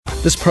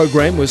This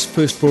program was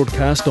first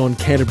broadcast on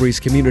Canterbury's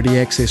community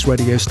access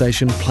radio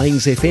station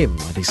Plains FM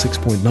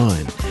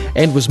 96.9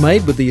 and was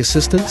made with the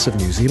assistance of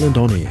New Zealand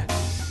On Air.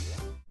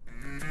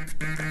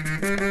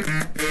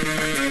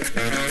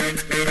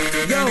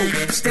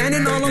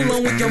 Standing all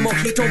alone with your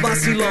mojito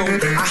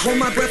vacilón. I hold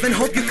my breath and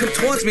hope you come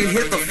towards me and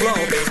hit the flow.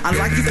 I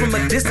like you from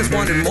a distance,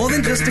 wanted more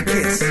than just a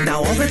kiss.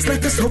 Now all that's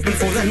left is hoping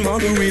for that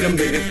margarita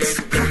mix.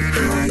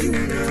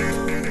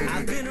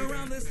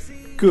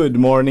 Good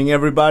morning,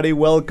 everybody.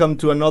 Welcome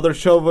to another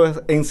show of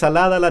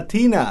Ensalada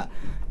Latina.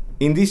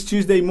 In this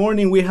Tuesday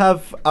morning, we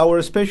have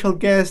our special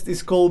guest.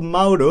 Is called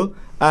Mauro,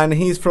 and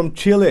he's from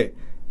Chile.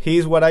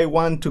 He's what I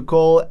want to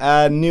call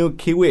a new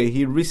Kiwi.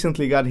 He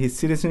recently got his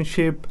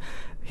citizenship.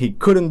 He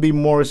couldn't be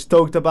more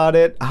stoked about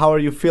it. How are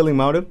you feeling,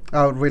 Mauro?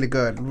 Oh, really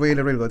good.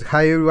 Really, really good.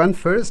 Hi, everyone,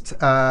 first.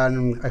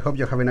 And I hope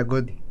you're having a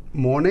good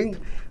morning,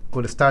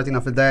 good starting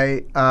of the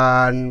day.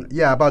 And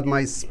yeah, about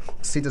my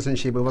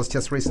citizenship, it was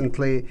just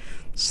recently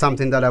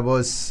something that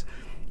I'll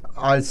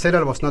say that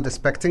I was not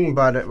expecting,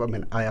 but I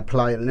mean, I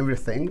applied and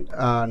everything.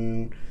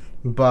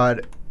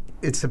 But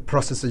it's a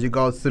process that you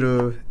go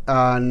through,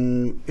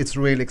 and it's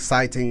really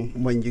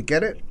exciting when you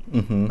get it.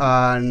 Mm-hmm.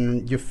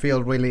 And you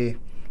feel really...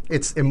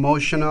 It's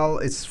emotional,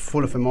 it's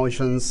full of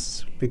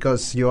emotions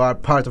because you are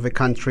part of a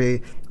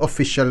country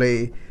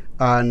officially,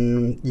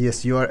 and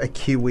yes, you are a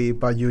Kiwi,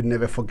 but you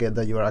never forget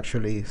that you are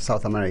actually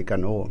South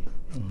American or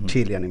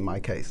Chilean in my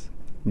case.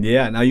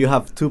 Yeah, now you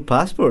have two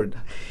passports.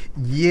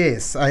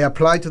 Yes, I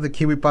applied to the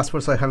Kiwi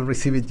passport, so I haven't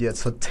received it yet,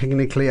 so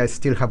technically I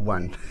still have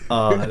one.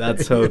 Oh,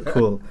 that's so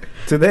cool.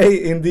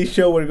 Today in this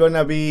show we're going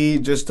to be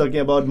just talking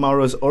about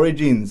Mauro's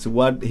origins,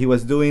 what he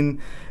was doing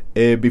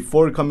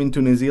before coming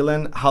to New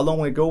Zealand. How long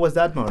ago was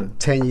that, Mauro?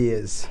 10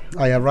 years.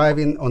 I arrived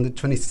on the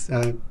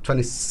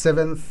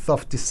 27th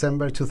of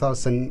December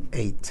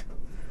 2008.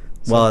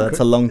 So wow, that's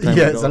a long time ago.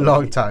 Yeah, it's a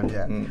long time,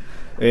 yeah.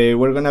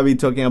 We're going to be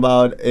talking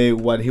about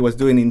what he was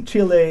doing in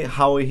Chile,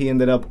 how he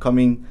ended up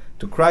coming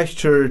to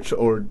Christchurch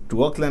or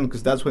to Auckland,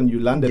 because that's when you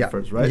landed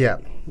first, right? Yeah.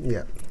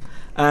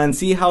 And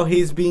see how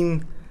he's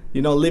been,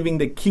 living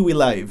the Kiwi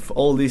life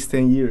all these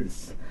 10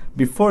 years.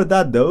 Before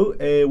that, though,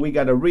 we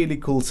got a really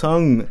cool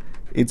song.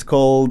 It's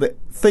called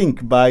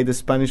Think by the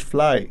Spanish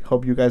Fly.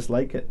 Hope you guys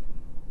like it.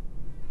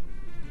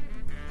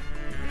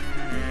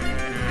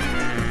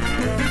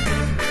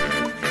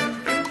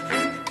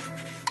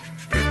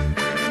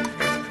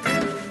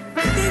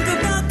 Think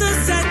about the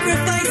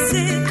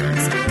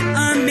sacrifices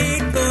I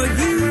made for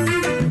you.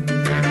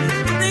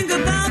 Think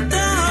about the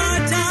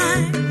hard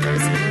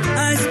times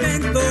I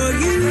spent for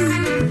you.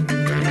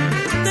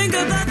 Think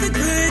about the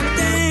good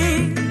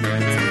things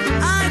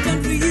I've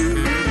done for you.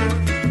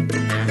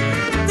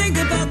 Think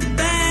about the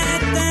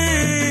bad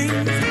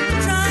things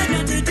try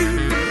not to do.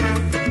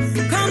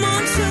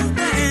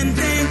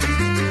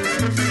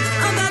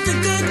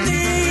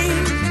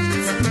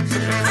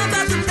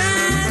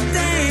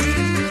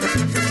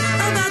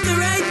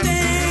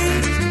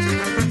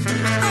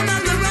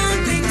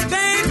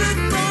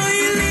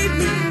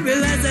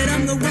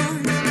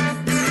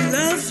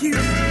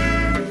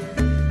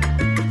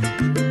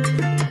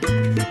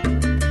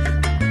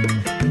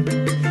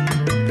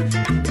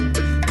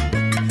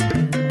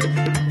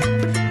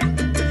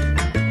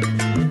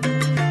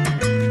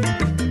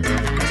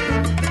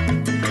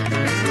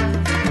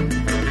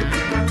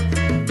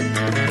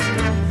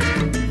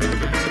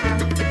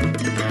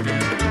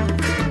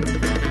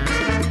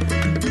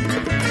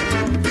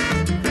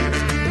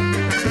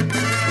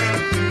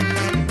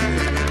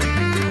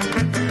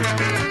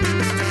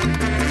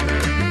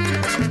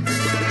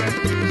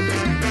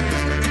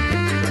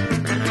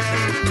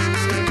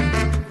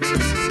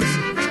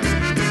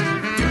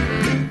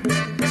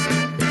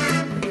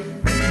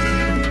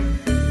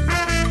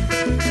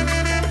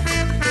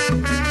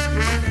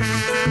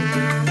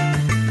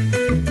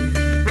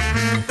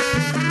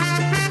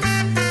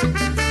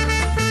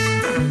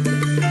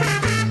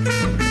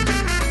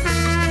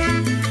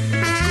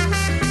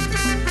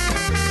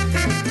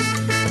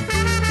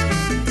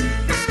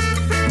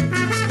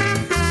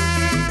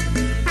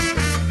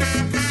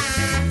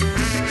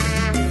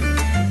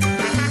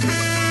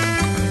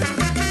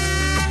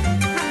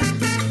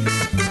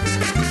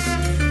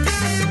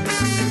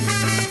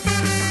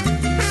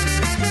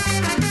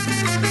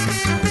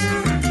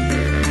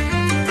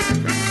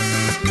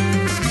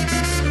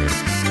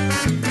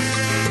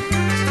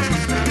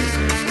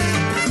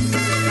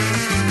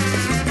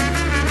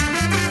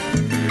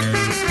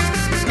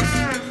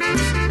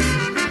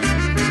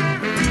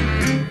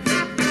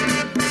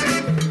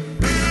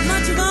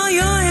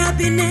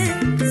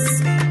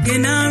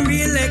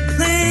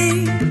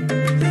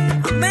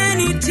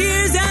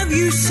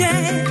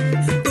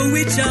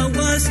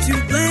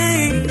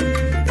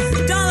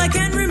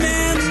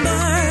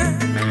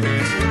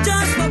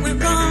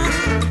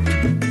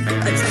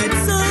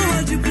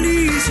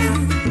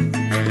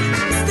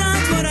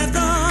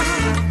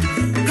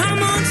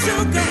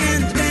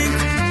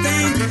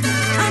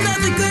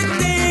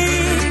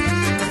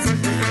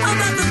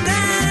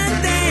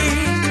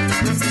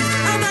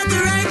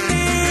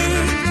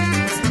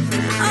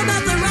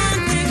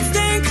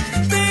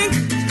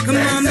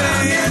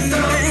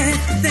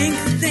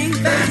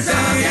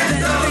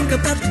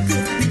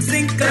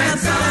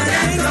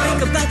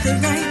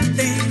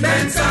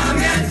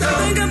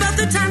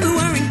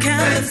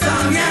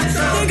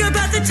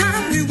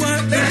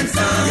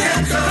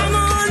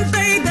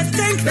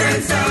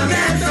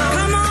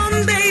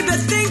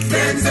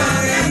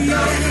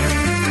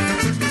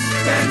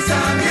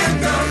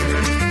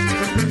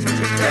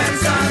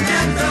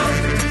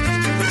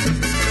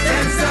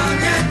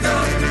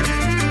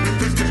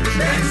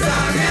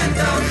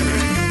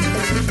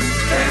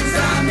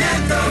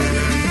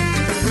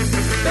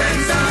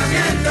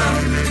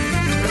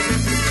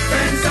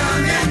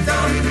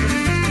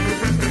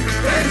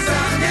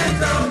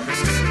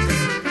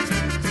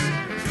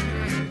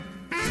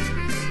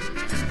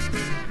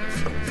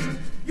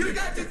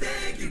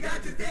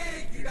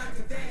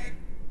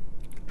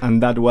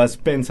 And that was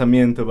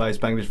Pensamiento by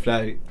Spanglish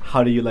Fly.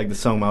 How do you like the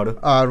song, Mauro?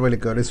 Really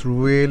good. It's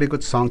really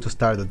good song to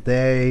start the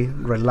day,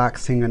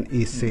 relaxing and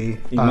easy,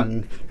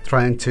 and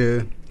trying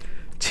to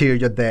cheer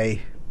your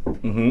day.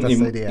 That's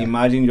the idea.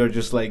 Imagine you're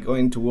just like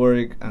going to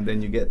work, and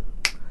then you get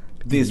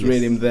this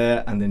rhythm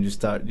there, and then you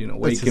start,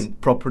 waking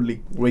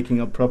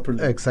up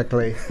properly.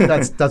 Exactly.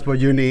 That's what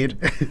you need.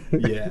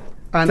 Yeah.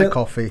 And a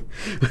coffee.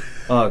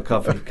 Oh,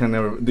 coffee. Can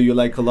never. Do you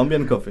like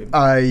Colombian coffee?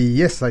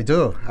 Yes, I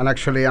do. And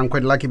actually, I'm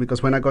quite lucky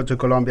because when I go to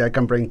Colombia, I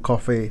can bring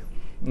coffee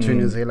to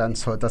New Zealand.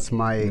 So that's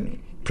my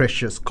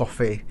precious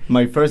coffee.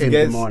 My first in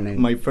guest. the morning.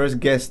 My first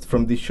guest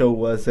from this show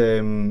was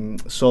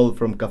Sol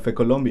from Café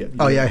Colombia.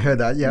 Oh yeah, I heard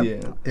that. Yeah,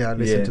 I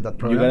listened to that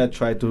program.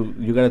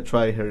 You gotta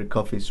try her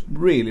coffee. It's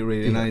really,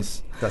 really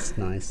nice. That's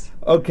nice.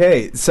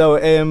 Okay, so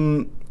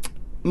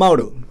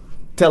Mauro,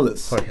 tell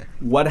us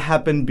what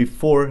happened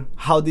before.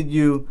 How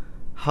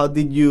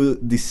did you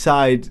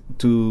decide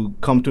to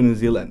come to New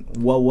Zealand?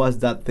 What was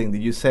that thing?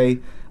 Did you say,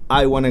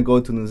 I want to go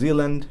to New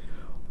Zealand?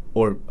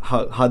 Or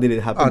how did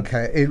it happen?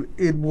 Okay,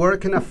 it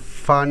worked in a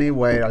funny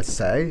way, I'll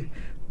say.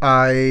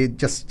 I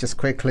just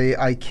quickly,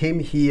 I came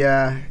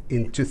here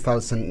in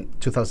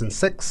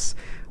 2006.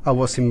 I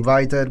was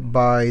invited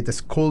by the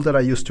school that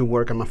I used to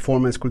work. I'm a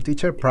former school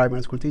teacher,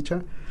 primary school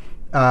teacher.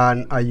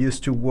 And I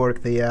used to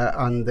work there,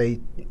 and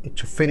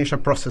to finish a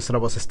process that I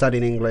was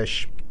studying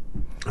English,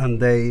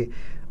 and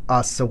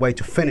as a way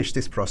to finish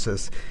this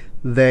process,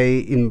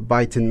 they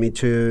invited me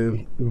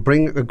to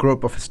bring a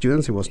group of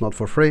students, it was not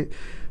for free,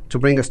 to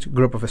bring a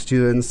group of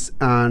students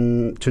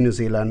to New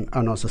Zealand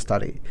and also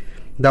study.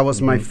 That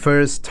was my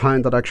first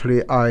time that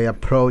actually I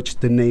approached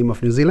the name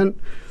of New Zealand.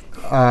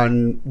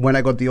 And when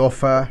I got the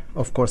offer,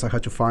 of course, I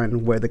had to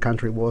find where the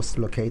country was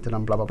located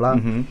and blah, blah, blah.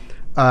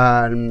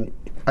 And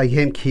I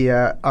came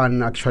here,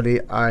 and actually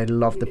I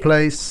loved the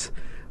place.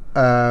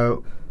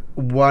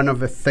 One of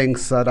the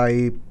things that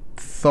I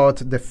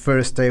thought the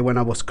first day when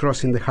I was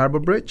crossing the Harbour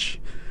Bridge,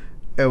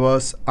 it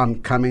was,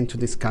 I'm coming to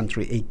this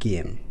country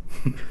again.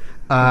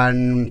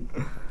 And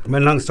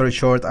long story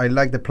short, I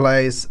liked the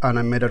place, and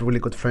I made a really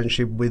good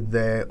friendship with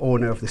the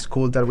owner of the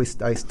school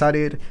that I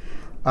studied.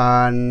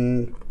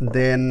 And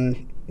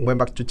then went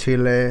back to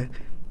Chile.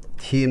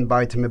 He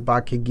invited me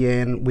back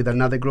again with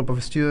another group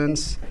of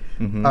students.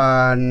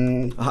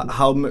 And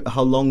how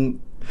long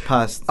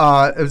passed?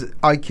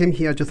 I came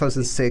here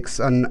 2006,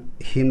 and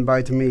he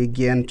invited me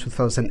again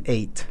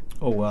 2008.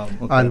 Oh wow!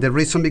 Okay. And the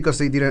reason because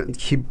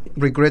he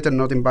regretted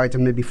not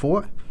inviting me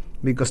before,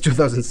 because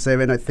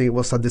 2007 I think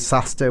was a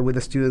disaster with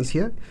the students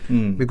here,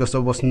 because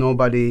there was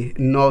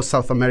no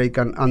South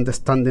American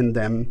understanding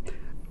them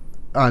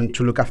and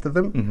to look after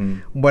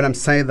them. When I'm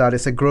saying that,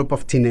 it's a group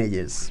of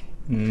teenagers.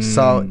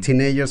 So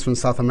teenagers from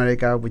South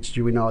America, which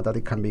you know that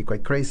it can be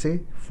quite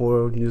crazy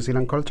for New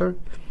Zealand culture.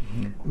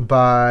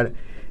 But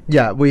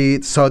yeah,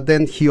 so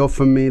then he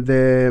offered me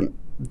the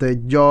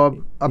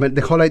job. I mean,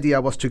 the whole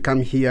idea was to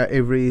come here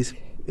every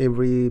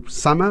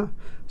summer,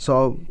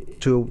 so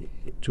to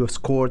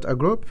escort a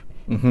group.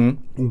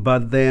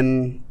 But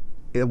then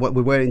we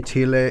were in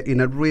Chile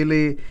in a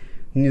really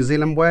New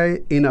Zealand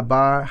way, in a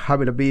bar,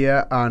 having a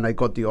beer, and I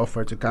got the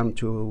offer to come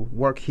to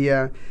work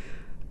here.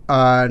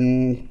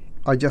 And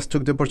I just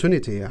took the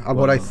opportunity. And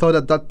what I thought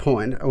at that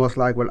point, I was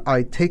like, well,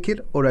 I take it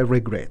or I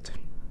regret.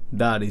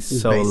 That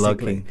is so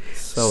lucky.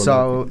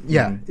 So lucky.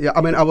 Yeah.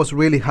 I mean, I was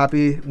really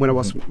happy when I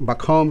was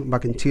back home,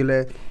 back in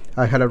Chile.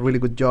 I had a really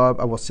good job.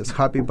 I was just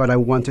happy, but I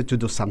wanted to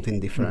do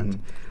something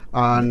different.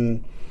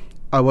 And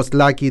I was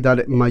lucky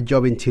that my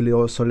job in Chile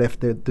also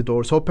left the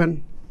doors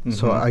open.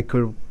 So I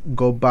could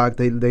go back.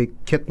 They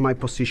kept my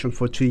position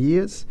for 2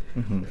 years.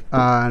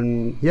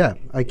 And yeah,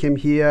 I came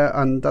here,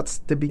 and that's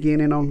the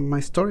beginning of my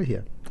story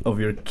here. Of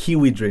your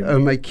Kiwi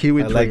dream. My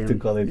Kiwi dream. I like to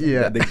call it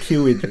the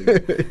Kiwi dream.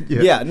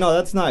 Yeah, no,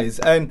 that's nice.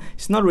 And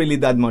it's not really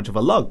that much of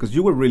a luck, because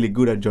you were really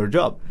good at your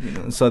job.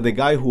 So the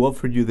guy who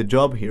offered you the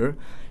job here,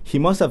 he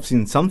must have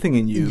seen something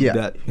in you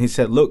that he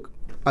said, look,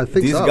 I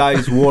think this guy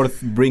is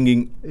worth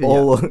bringing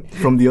all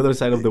from the other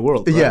side of the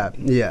world. Right?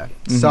 Yeah.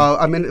 So,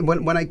 I mean,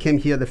 when I came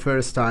here the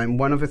first time,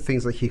 one of the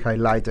things that he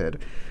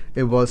highlighted,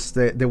 it was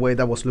the way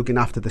that I was looking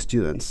after the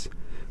students.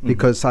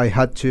 Because I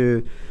had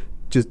to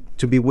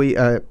be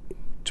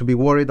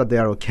worried that they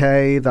are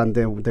okay, that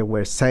they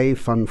were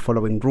safe and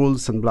following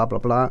rules and blah, blah,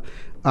 blah.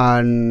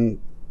 And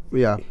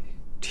yeah,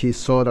 he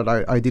saw that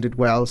I did it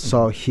well.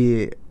 So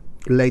he,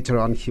 later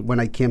on,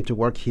 when I came to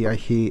work here,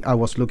 I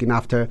was looking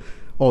after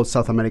all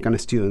South American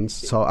students.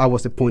 So I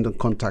was the point of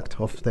contact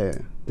of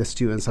the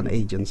students and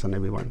agents and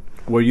everyone.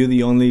 Were you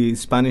the only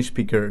Spanish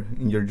speaker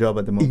in your job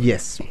at the moment?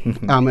 Yes.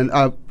 I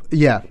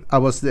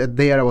was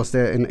there. I was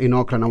there in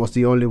Auckland. I was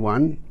the only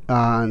one.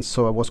 And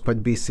so I was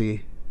quite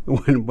busy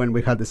when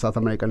we had the South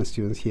American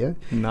students here.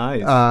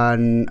 Nice.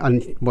 And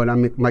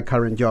my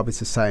current job is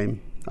the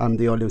same. I'm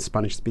the only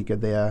Spanish speaker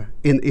there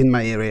in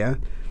my area.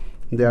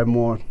 There are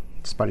more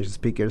Spanish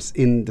speakers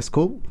in the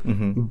school,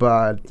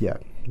 but yeah.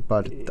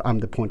 but I'm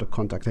the point of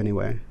contact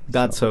anyway.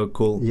 That's so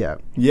cool. Yeah.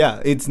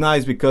 Yeah, it's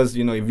nice because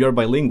if you're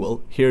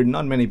bilingual here,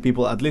 not many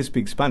people at least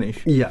speak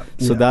Spanish. Yeah.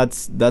 So yeah.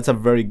 that's a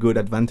very good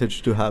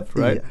advantage to have,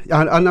 right?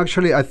 Yeah. And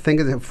actually, I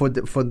think that for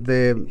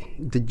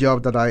the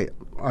job that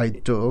I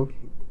do,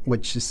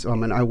 which is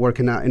I work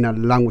in a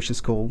language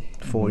school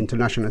for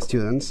international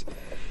students.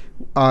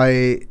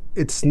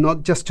 It's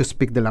not just to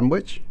speak the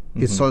language;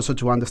 it's also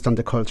to understand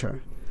the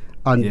culture,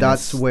 and Yes,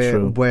 that's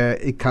true. where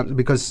it comes.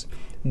 Because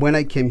when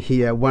I came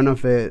here, one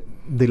of the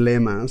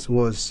dilemmas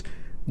was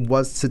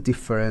what's the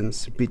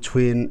difference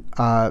between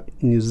a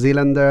New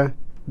Zealander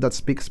that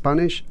speaks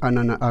Spanish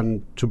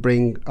and to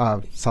bring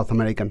a South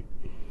American.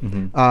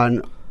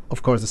 And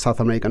of course, the South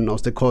American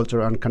knows the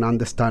culture and can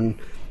understand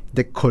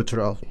the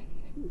cultural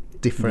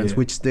difference, Yeah.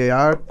 which they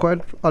are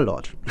quite a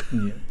lot.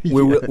 Yeah.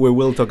 We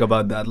will talk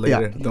about that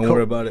later. Don't cool.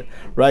 worry about it.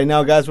 Right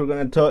now, guys,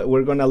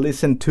 we're gonna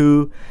listen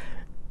to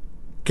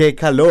Que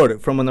Calor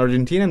from an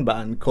Argentinian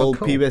band called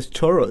cool. Pibes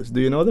Chorros. Do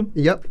you know them?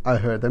 Yep, I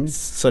heard them.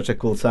 Such a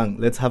cool song.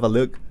 Let's have a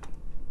look.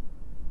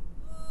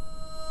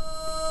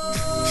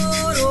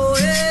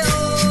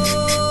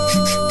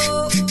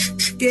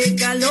 Qué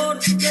calor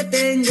que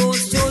tengo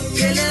yo,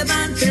 que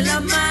levante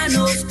las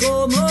manos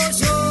como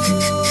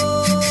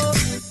yo.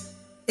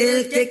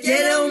 El que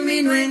quiere un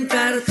vino en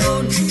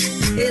cartón,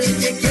 el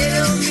que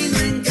quiere un vino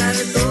en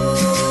cartón.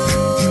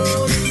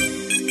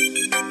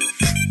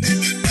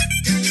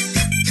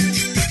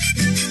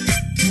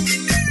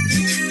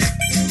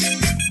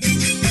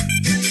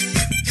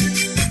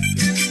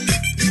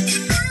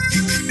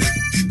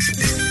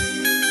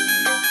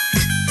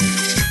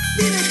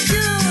 Vive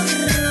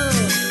chorro.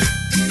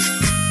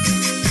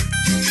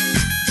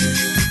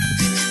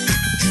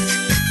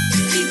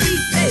 Y di,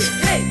 hey,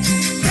 hey,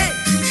 hey,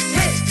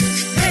 hey,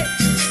 hey,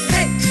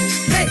 hey,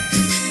 hey,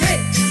 hey,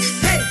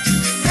 hey,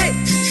 hey,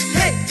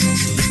 hey.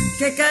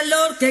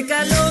 Qué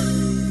calor,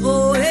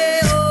 oh, oh.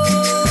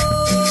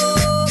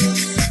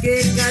 Qué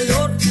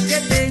calor que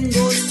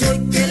tengo yo, y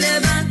que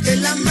levante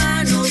las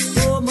manos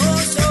como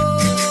yo.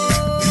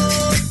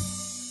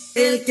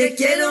 El que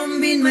quiere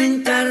un vino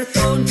en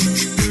cartón,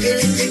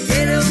 el que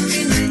quiere un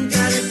vino en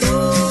cartón.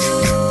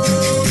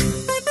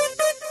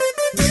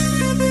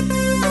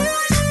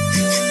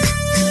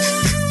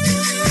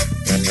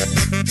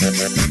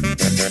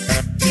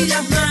 Y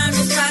las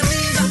manos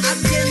arriba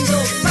haciendo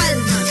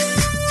palmas,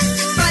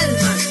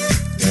 palmas.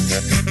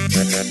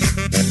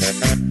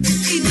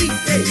 Y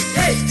dice,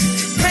 hey,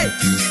 hey,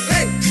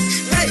 hey,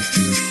 hey,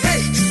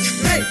 hey,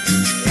 hey,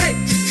 hey,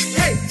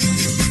 hey.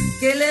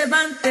 Que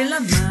levanten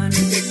las manos,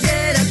 que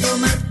quiera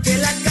tomar, que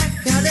la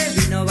caja de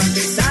vino va a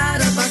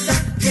empezar a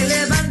pasar. Que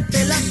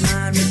levante las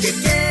manos, que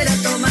quiera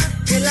tomar,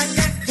 que la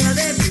caja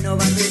de vino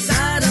va a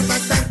empezar a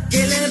pasar.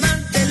 Que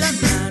levante las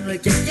manos, el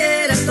que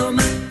quiera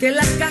tomar, que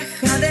la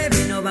caja de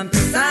vino va a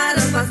empezar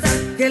a pasar.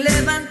 Que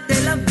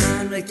levante las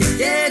manos, el que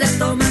quiera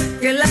tomar,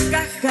 que la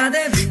caja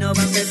de vino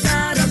va a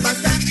empezar a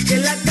pasar. Que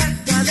la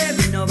caja de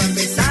vino va a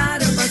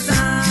empezar a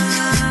pasar.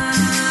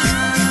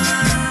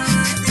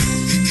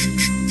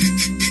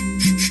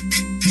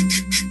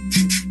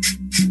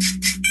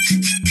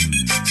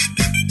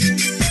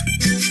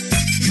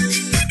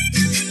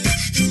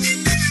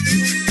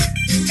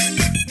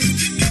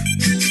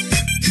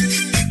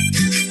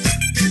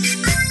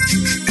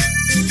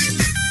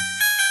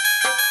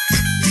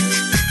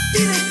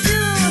 Vive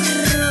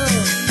chorro.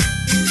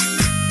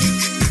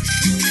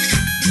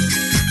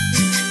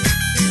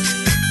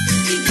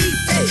 Y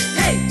dice,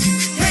 hey,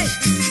 hey,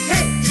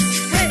 hey,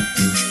 hey,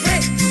 hey,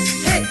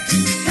 hey,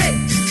 hey,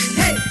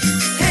 hey,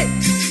 hey,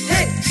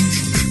 hey.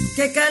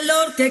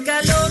 Qué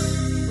calor,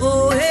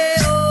 oh,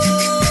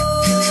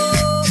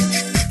 oh.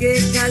 Qué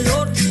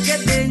calor que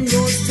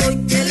tengo yo, y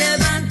que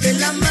levante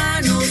las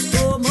manos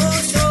como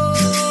yo.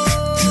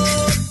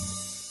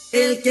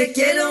 El que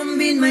quiere un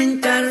vino en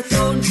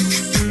cartón,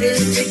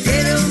 el que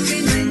quiere un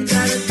vino en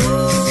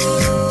cartón.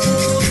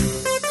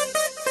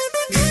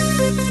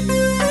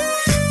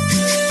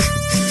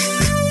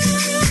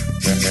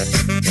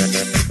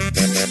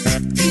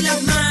 Y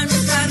las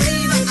manos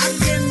arriba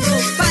haciendo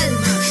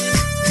palmas,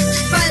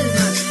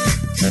 palmas.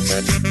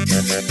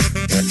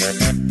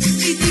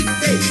 Y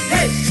dice,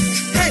 hey,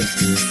 hey,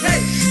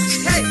 hey,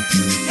 hey,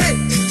 hey,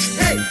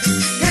 hey,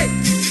 hey,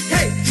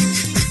 hey.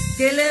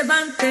 Que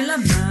levanten las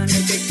manos,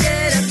 el que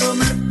quiera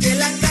tomar, que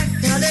la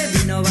caja de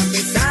vino va a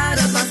empezar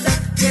a pasar.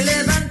 Que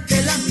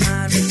levante las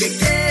manos, el que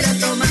quiera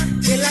tomar,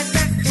 que la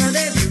caja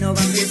de vino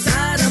va a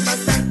empezar a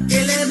pasar.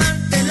 Que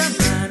levante las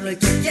manos, el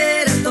que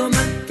quiera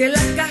tomar, que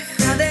la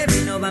caja de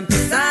vino va a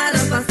empezar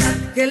a pasar.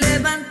 Que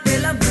levante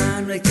las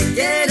manos, el que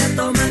quiera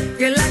tomar,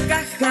 que la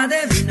caja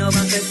de vino va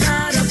a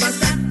empezar a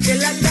pasar. Que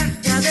la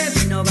caja de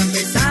vino va a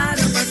empezar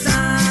a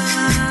pasar.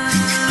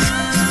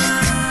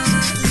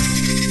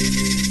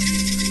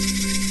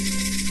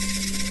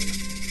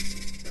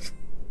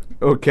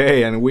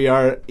 Okay, and we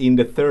are in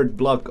the third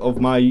block of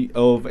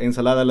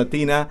Ensalada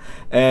Latina.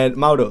 And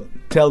Mauro,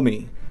 tell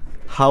me,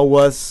 how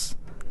was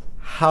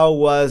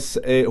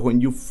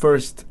when you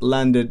first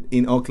landed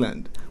in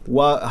Auckland?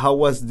 How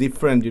was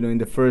different, in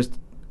the first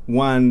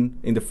one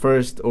in the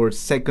first or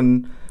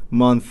second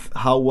month.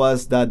 How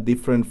was that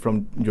different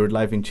from your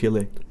life in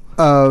Chile?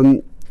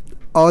 There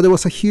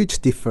was a huge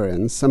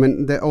difference. I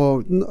mean,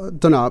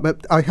 don't know,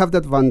 but I have the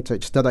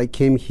advantage that I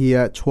came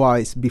here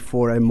twice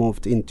before I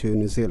moved into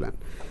New Zealand.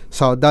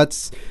 So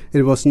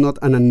it was not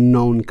an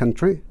unknown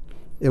country.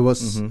 It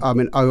was, I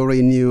mean, I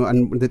already knew,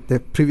 and the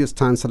previous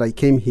times that I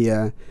came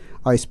here,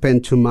 I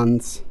spent 2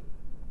 months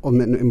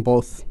in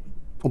both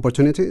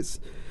opportunities.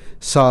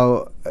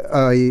 So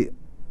I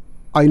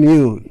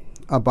knew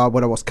about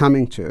what I was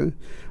coming to,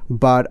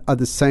 but at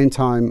the same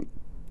time,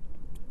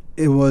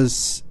 it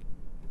was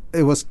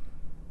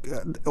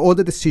all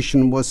the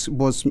decision was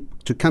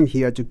to come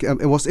here.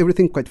 It was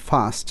everything quite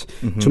fast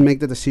to make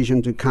the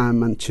decision to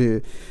come and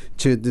to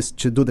do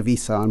the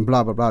visa and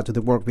blah blah blah, to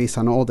the work visa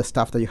and all the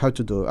stuff that you have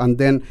to do. And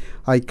then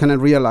I kind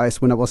of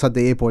realized when I was at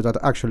the airport that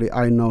actually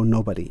I know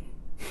nobody.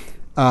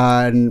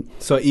 And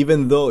so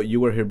even though you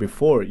were here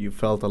before, you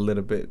felt a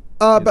little bit.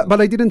 But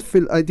I didn't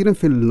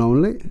feel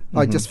lonely.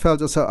 I just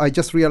felt I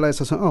just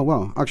realized oh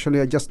wow,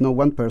 actually I just know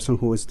one person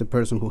who is the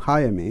person who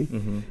hired me,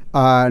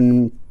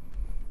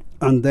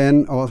 and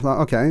then I was like,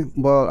 okay,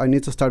 well, I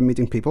need to start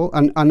meeting people.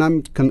 And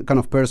I'm kind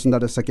of person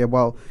that is like, yeah,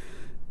 well,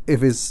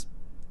 if it's,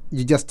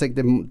 you just take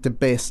the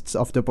best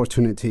of the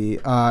opportunity.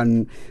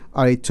 And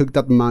I took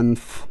that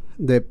month,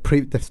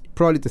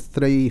 probably the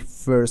 3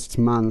 first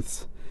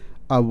months,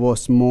 I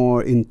was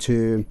more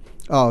into,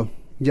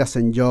 just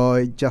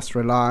enjoy, just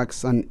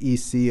relax and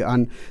easy.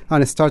 And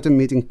I started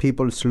meeting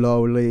people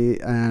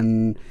slowly.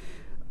 And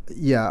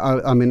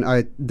yeah, I mean,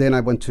 I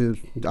went to,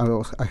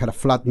 I had a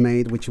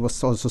flatmate, which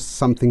was also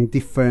something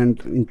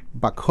different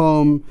back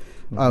home.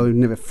 I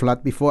never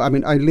flat before. I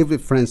mean, I lived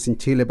with friends in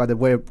Chile, but they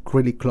were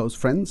really close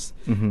friends.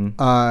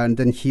 And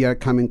then here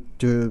coming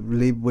to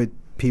live with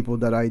people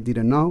that I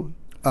didn't know.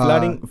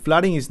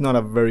 Flatting is not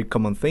a very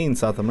common thing in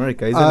South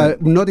America, isn't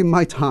it? Not in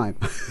my time.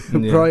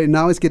 Probably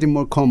now it's getting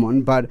more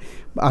common, but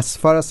as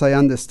far as I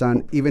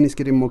understand, even it's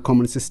getting more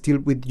common, it's still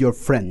with your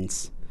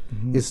friends.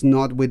 It's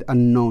not with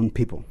unknown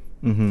people.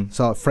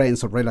 So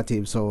friends or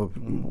relatives or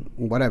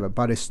whatever,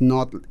 but it's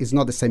not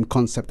the same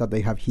concept that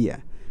they have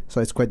here. So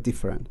it's quite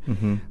different.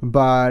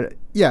 But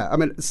yeah, I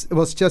mean, it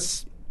was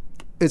just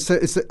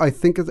I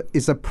think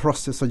it's a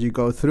process that you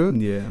go through.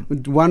 Yeah.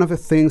 One of the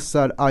things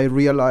that I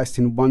realized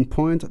in one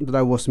point that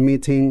I was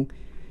meeting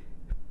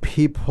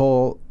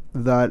people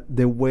that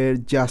they were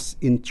just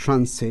in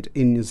transit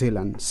in New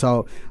Zealand.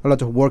 So a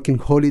lot of working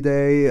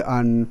holiday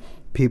and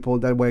people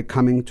that were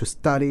coming to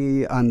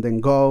study and then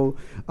go,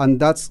 and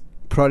that's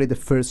probably the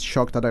first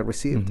shock that I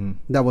received.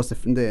 That was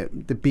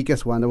the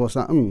biggest one. That was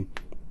I'm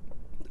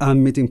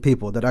meeting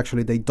people that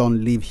actually they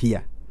don't live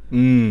here.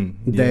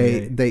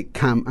 They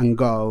come and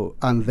go,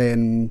 and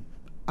then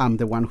I'm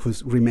the one who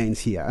remains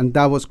here, and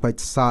that was quite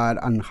sad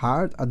and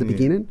hard at the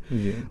beginning.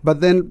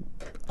 But then,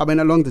 I mean,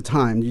 along the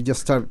time, you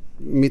just start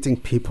meeting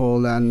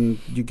people, and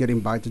you get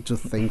invited to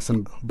things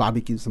and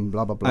barbecues and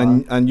blah blah blah.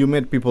 And you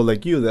met people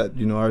like you that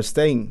are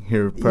staying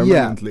here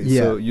permanently.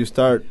 So you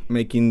start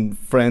making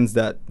friends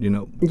that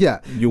you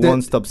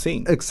won't stop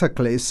seeing.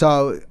 Exactly.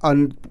 So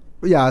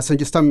so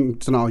you start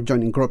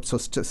joining groups or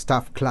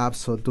staff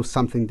clubs or do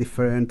something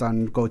different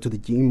and go to the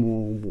gym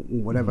or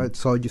whatever.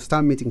 So you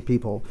start meeting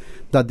people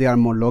that they are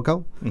more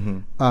local.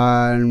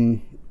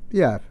 And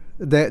yeah,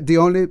 the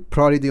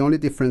only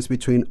difference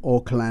between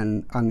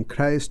Auckland and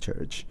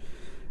Christchurch,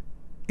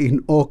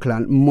 in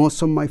Auckland,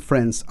 most of my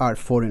friends are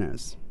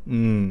foreigners.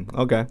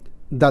 Okay.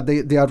 That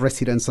they are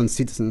residents and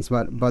citizens,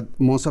 but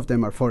most of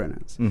them are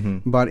foreigners.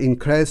 But in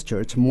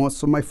Christchurch,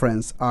 most of my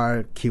friends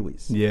are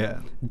Kiwis.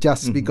 Yeah.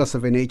 Just because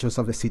of the natures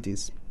of the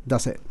cities.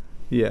 That's it.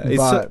 Yeah,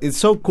 it's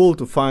so cool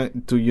to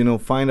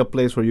find a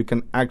place where you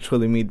can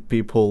actually meet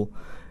people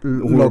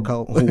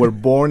local who were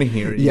born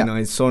here. Yeah.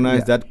 It's so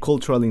nice. That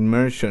cultural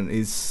immersion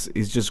is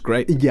just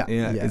great. Yeah,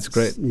 it's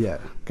great. Yeah.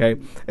 Okay,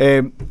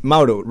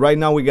 Mauro. Right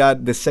now we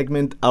got the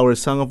segment Our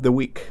Song of the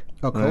Week.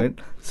 Okay. Right?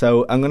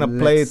 So I'm gonna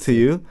play it to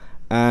you,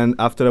 and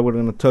after that we're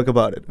gonna talk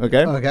about it.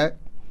 Okay. Okay.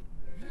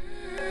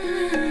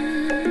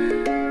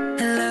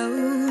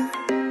 Hello,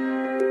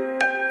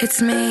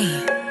 it's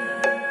me.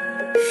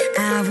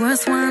 I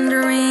was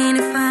wondering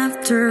if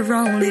after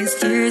all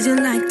these years you'd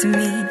like to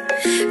meet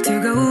to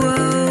go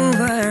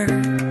over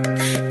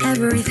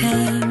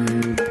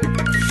everything.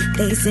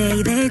 They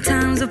say they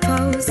time's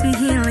supposed to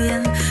heal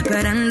you,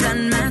 but I'm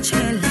done much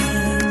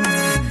healing.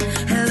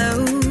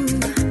 Hello,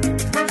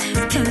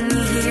 can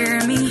you hear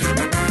me?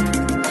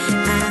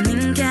 I'm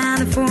in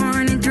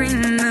California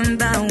dreaming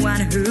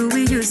about who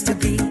we used to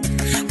be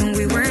when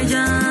we were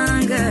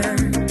younger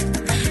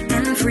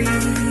and free.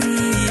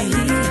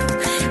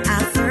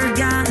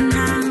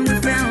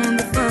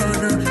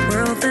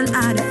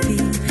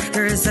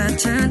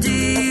 Such a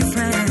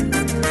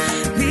difference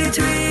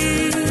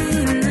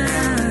between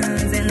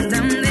us, and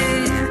I'm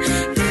there,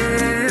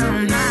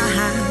 yeah, my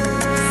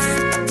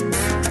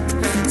house.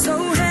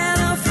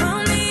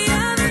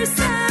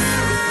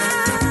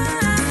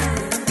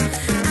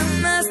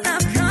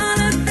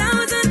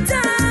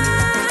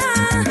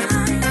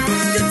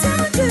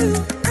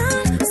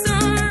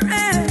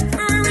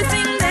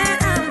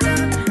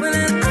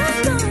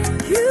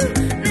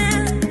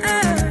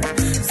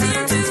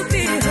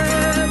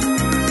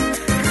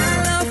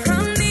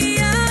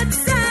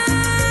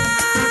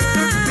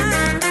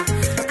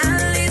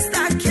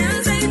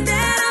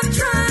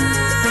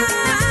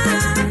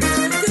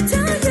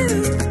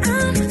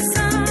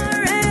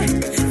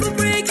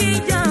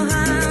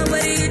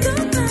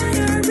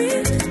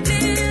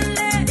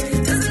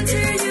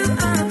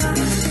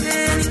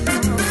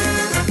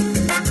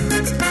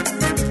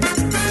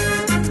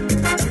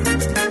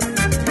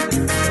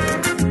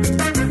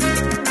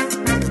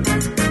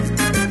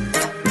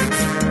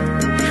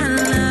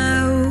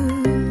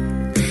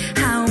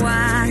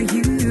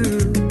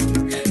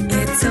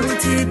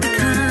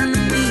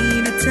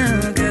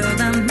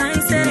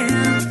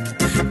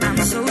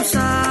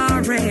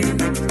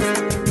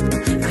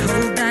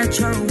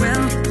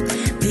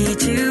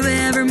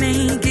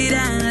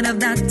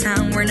 that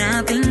town where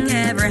nothing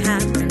ever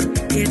happened.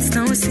 It's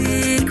no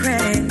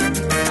secret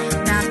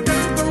that the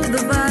both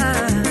of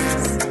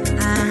us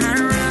are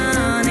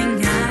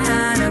running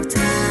out of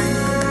time.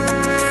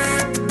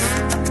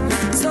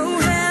 So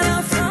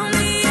hello from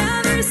the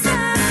other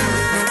side.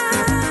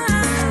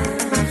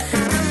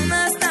 I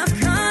must have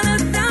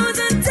called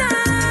 1,000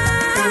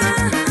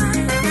 times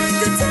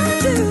to tell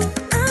you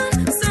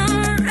I'm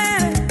sorry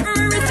for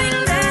everything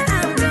that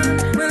I've done.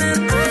 Well,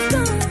 and I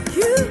thought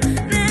you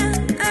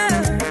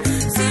never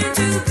seem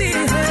to be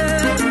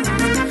heard.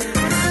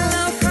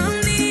 Hello from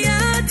the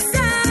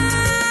outside.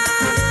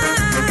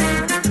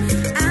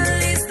 At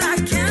least I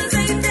can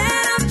say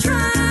that I've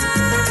tried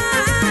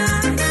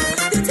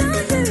to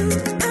tell you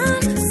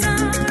I'm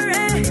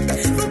sorry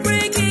for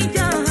breaking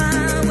your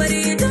heart. But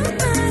it don't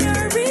matter,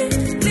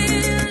 really.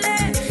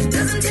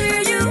 Doesn't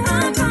tear you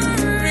apart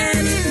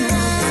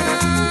anymore.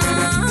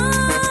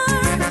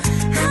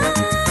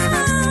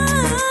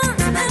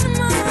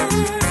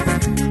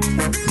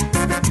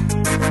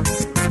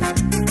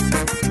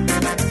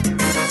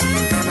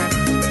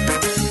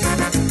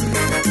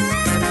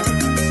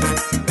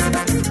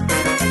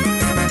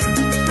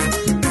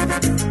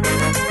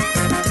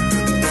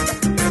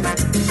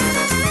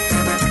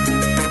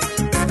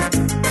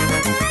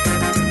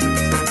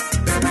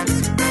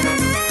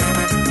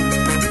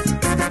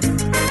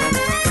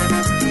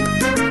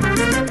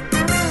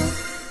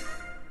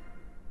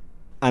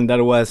 And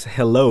that was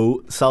Hello,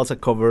 salsa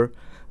cover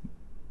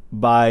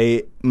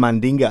by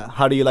Mandinga.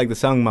 How do you like the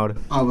song, Mauro?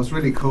 Oh, it was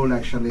really cool,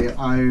 actually.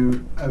 I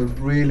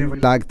really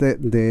liked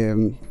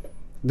the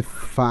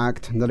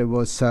fact that it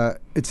was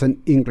it's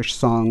an English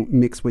song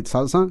mixed with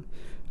salsa.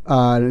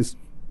 I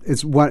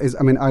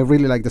mean, I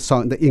really like the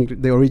song,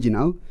 the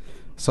original.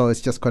 So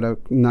it's just got a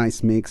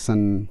nice mix,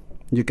 and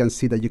you can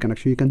see that you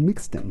can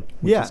mix them.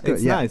 which Yeah, is good.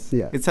 it's Yeah, nice.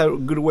 Yeah. It's a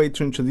good way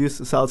to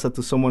introduce salsa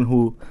to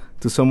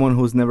someone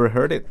who's never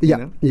heard it. you Yeah,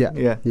 know? yeah,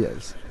 Yeah.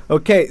 yes.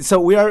 Okay, so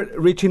we are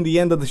reaching the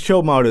end of the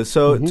show, Mauro.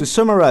 So to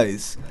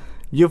summarize,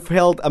 you've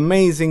felt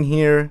amazing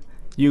here.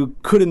 You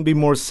couldn't be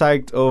more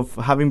psyched of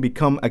having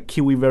become a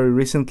Kiwi very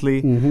recently.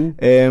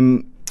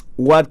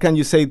 What can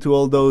you say to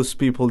all those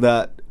people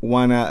that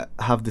wanna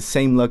have the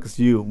same luck as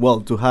you? Well,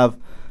 to have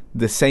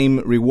the same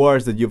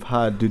rewards that you've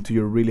had due to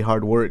your really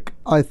hard work.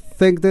 I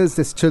think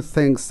there's two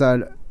things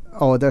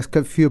there's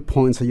a few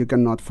points that you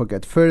cannot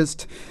forget.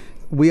 First,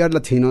 we are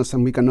Latinos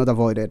and we cannot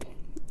avoid it.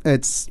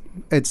 It's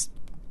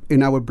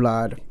in our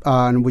blood,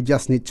 and we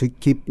just need to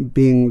keep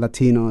being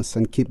Latinos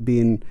and keep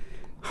being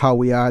how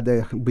we are.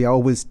 We are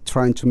always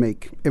trying to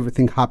make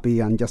everything happy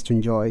and just to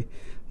enjoy.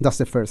 That's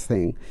the first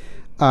thing.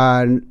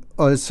 And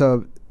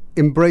also,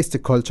 embrace the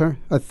culture.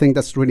 I think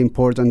that's really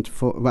important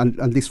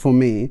at least for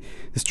me,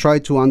 is try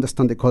to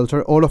understand the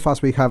culture. All of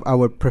us, we have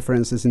our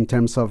preferences in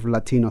terms of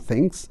Latino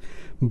things,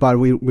 but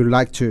we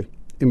like to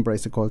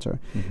embrace the culture.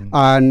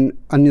 And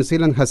New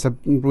Zealand has a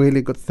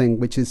really good thing,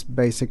 which is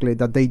basically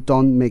that they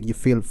don't make you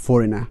feel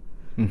foreigner.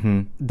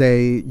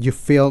 You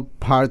feel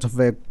part of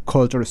the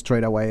culture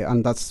straight away,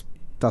 and that's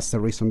the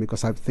reason,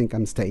 because I think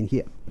I'm staying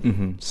here.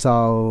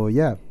 So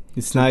yeah.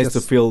 It's nice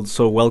to feel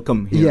so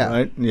welcome here,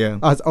 right? Yeah.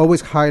 I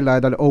always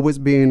highlight that I've always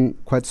been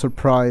quite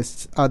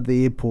surprised at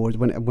the airport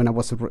when I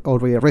was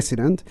already a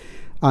resident,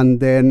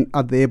 and then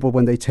at the airport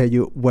when they tell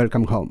you,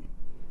 welcome home.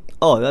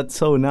 Oh, that's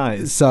so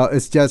nice. So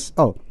it's just,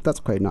 that's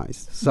quite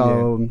nice.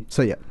 So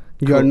yeah,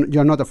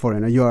 you're not a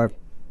foreigner, you are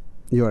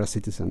a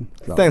citizen.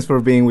 So. Thanks for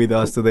being with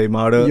us today,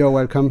 Mauro. You're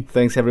welcome.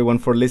 Thanks everyone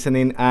for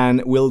listening,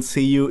 and we'll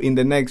see you in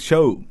the next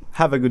show.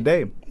 Have a good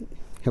day.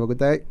 Have a good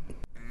day.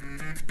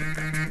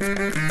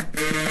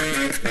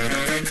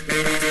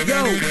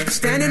 Yo,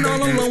 standing all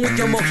alone with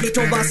your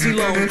mojito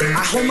vacilón.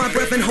 I hold my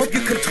breath and hope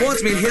you come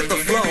towards me and hit the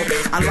flow.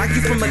 I like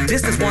you from a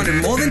distance,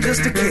 wanted more than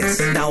just a kiss.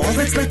 Now all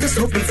that's left is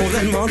hoping for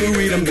that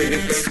margarita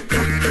mix.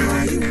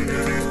 How you